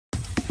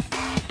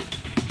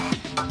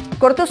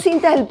Cortó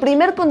cinta es el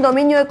primer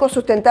condominio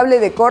ecosustentable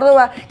de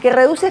Córdoba que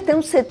reduce hasta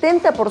un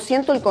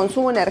 70% el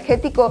consumo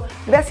energético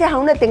gracias a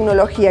una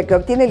tecnología que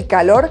obtiene el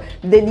calor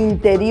del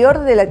interior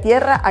de la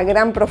tierra a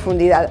gran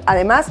profundidad.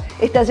 Además,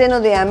 está lleno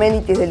de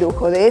amenities de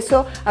lujo. De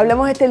eso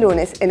hablamos este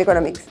lunes en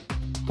Economics.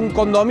 Un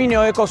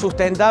condominio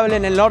ecosustentable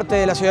en el norte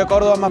de la ciudad de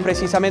Córdoba, más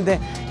precisamente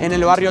en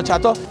el barrio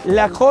Chateau.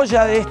 La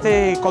joya de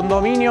este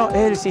condominio es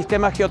el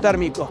sistema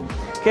geotérmico,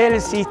 que es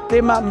el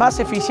sistema más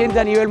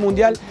eficiente a nivel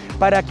mundial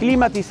para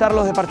climatizar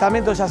los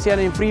departamentos, ya sean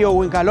en frío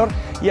o en calor,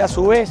 y a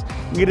su vez,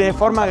 de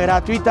forma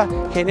gratuita,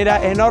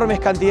 genera enormes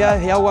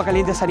cantidades de agua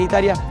caliente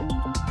sanitaria.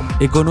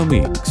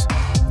 Economics,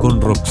 con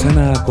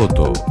Roxana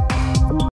Acoto.